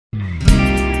It's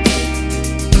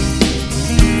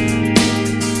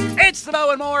the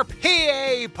Mo and More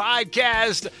PA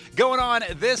podcast. Going on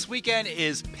this weekend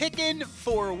is Pickin'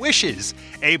 for Wishes,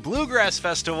 a bluegrass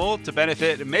festival to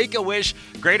benefit Make-A-Wish,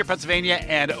 Greater Pennsylvania,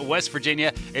 and West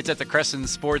Virginia. It's at the Crescent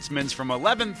Sportsman's from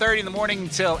 11:30 in the morning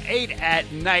till 8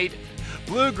 at night.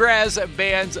 Bluegrass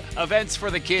bands, events for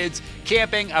the kids,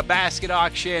 camping, a basket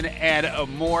auction, and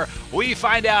more. We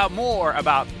find out more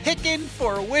about Pickin'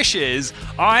 for Wishes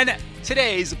on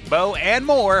today's Bo and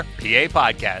More PA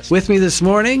podcast. With me this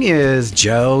morning is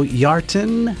Joe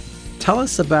Yarton. Tell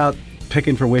us about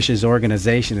Pickin' for Wishes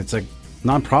organization. It's a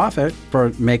nonprofit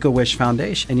for Make-A-Wish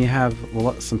Foundation, and you have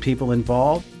some people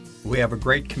involved. We have a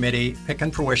great committee.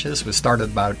 Pickin' for Wishes was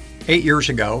started about 8 years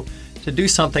ago to do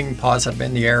something positive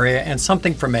in the area and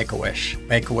something for Make-A-Wish.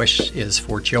 Make-A-Wish is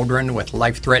for children with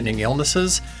life-threatening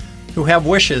illnesses who have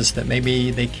wishes that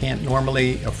maybe they can't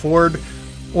normally afford,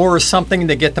 or something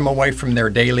to get them away from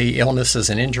their daily illnesses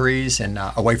and injuries and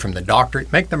away from the doctor,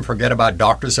 make them forget about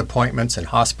doctor's appointments and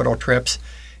hospital trips.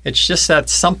 It's just that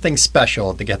something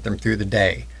special to get them through the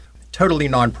day. Totally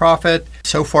nonprofit.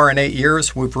 So far in 8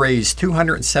 years, we've raised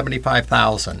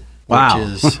 $275,000, wow. Which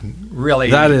is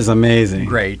really that is amazing.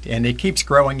 Great. And it keeps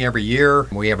growing every year.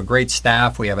 We have a great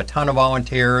staff. We have a ton of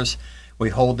volunteers. We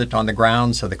hold it on the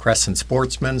grounds of the Crescent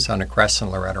Sportsman's on the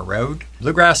Crescent Loretta Road.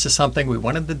 Bluegrass is something we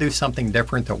wanted to do something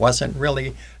different that wasn't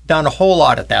really done a whole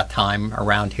lot at that time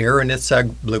around here. And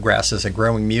bluegrass is a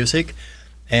growing music.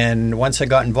 And once I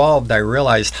got involved, I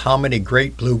realized how many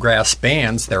great bluegrass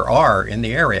bands there are in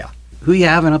the area. Who you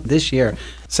having up this year?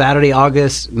 Saturday,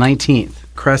 August 19th,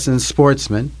 Crescent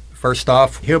Sportsman. First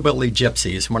off, Hillbilly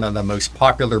Gypsies, one of the most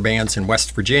popular bands in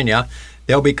West Virginia.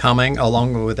 They'll be coming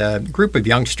along with a group of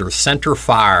youngsters, Center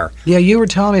Fire. Yeah, you were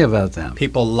telling me about them.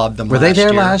 People loved them Were they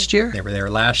there last year? They were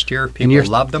there last year. People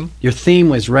loved them. Your theme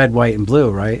was red, white, and blue,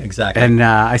 right? Exactly. And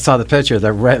I saw the picture.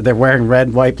 They're wearing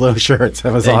red, white, blue shirts.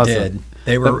 That was awesome. They did.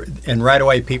 They were, and right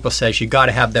away people says, you got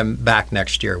to have them back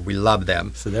next year. We love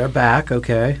them. So they're back,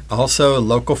 okay. Also,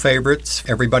 local favorites.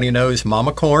 Everybody knows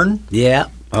Mama Corn. Yeah.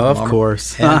 Of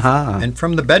course. And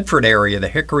from the Bedford area, the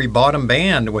Hickory Bottom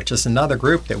Band, which is another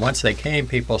group that once they came,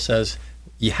 people says,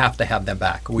 you have to have them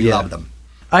back. We love them.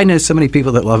 I know so many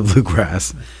people that love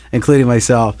bluegrass, including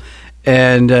myself.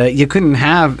 And you couldn't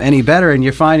have any better. And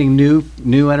you're finding new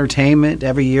entertainment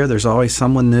every year. There's always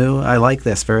someone new. I like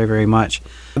this very, very much.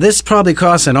 This probably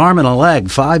costs an arm and a leg.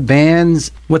 5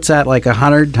 bands. What's that, like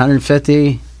 $100,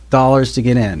 $150 to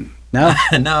get in? No?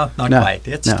 No, not quite.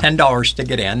 It's $10 to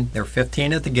get in. They're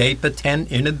 $15 at the gate, but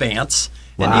 $10 in advance.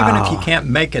 Wow. And even if you can't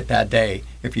make it that day,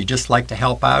 if you just like to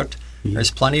help out,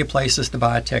 there's plenty of places to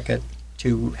buy a ticket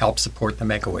to help support the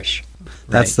Make-A-Wish.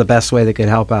 That's the best way they could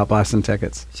help out, buy some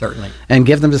tickets. Certainly. And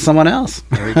give them to someone else.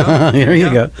 There you go. There you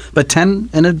go. But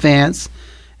 10 in advance,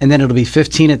 and then it'll be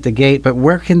 15 at the gate. But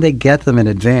where can they get them in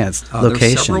advance? Locations?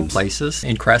 There's several places.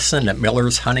 In Crescent at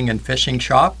Miller's Hunting and Fishing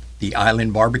Shop, the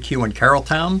Island Barbecue in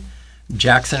Carrolltown,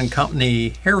 Jackson & Company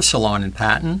Hair Salon in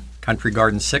Patton, Country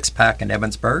Garden Six Pack in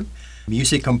Evansburg,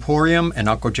 Music Emporium and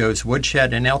Uncle Joe's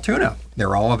Woodshed in Altoona.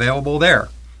 They're all available there.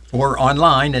 Or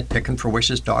online at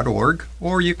pickinforwishes.org,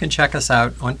 or you can check us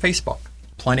out on Facebook.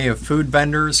 Plenty of food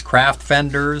vendors, craft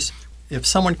vendors. If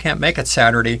someone can't make it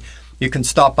Saturday, you can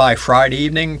stop by Friday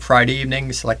evening. Friday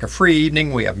evening's like a free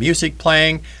evening. We have music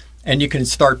playing, and you can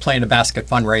start playing a basket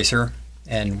fundraiser,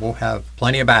 and we'll have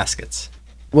plenty of baskets.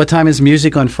 What time is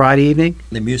music on Friday evening?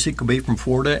 The music will be from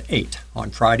 4 to 8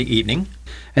 on Friday evening.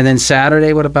 And then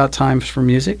Saturday, what about times for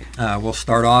music? We'll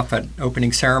start off at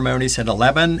opening ceremonies at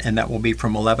 11, and that will be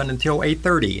from 11 until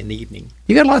 8:30 in the evening.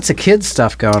 You got lots of kids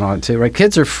stuff going on, too, right?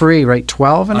 Kids are free, right?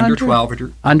 12 and under?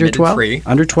 Under 12 free.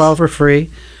 Under 12 are free.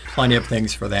 Plenty of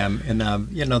things for them. And,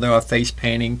 they'll have face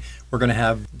painting. We're going to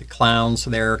have the clowns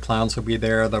there. Clowns will be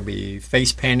there. There'll be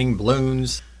face painting,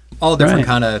 balloons. All different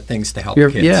kind of things to help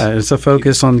kids. Yeah, it's a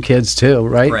focus on kids too,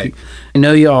 right? Right. I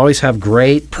know you always have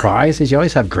great prizes. You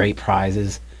always have great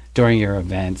prizes during your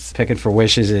events. Pickin' for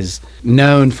Wishes is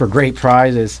known for great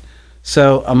prizes.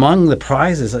 So among the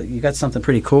prizes, you got something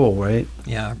pretty cool, right?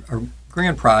 Yeah, our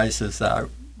grand prize is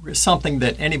something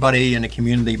that anybody in the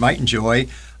community might enjoy.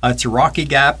 It's a Rocky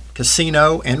Gap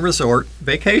Casino and Resort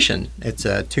vacation. It's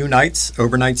 2 nights,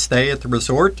 overnight stay at the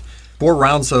resort. 4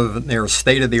 rounds of their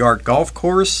state-of-the-art golf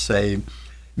course, a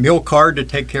meal card to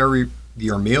take care of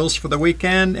your meals for the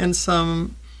weekend, and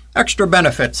some extra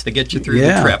benefits to get you through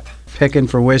the trip.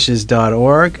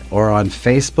 Pickinforwishes.org or on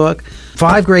Facebook.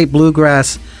 5 great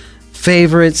bluegrass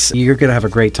favorites. You're going to have a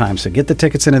great time. So get the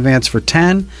tickets in advance for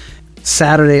 10.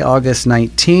 Saturday, August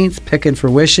 19th, Pickin' for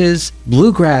Wishes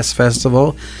Bluegrass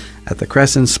Festival at the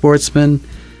Crescent Sportsman.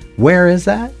 Where is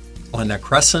that? on the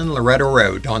Crescent-Loretto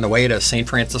Road on the way to St.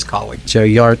 Francis College. Joe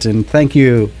Yarton, thank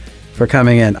you for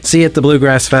coming in. See you at the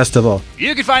Bluegrass Festival.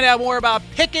 You can find out more about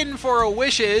Pickin' for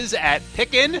Wishes at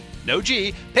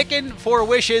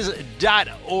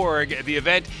pickinforwishes.org. The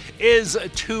event is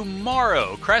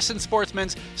tomorrow. Crescent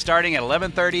Sportsman's starting at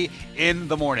 11:30 in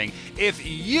the morning. If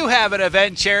you have an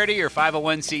event, charity, or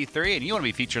 501c3 and you want to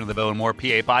be featured on the Bo and More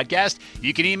PA podcast,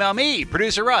 you can email me,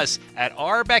 producer Russ, at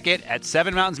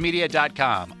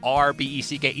rbeckett@sevenmountainsmedia.com.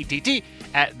 RBECKETT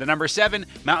at the number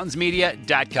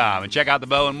 7mountainsmedia.com. And check out the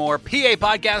Bo and More PA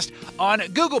podcast on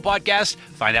Google Podcast.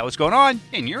 Find out what's going on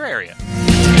in your area.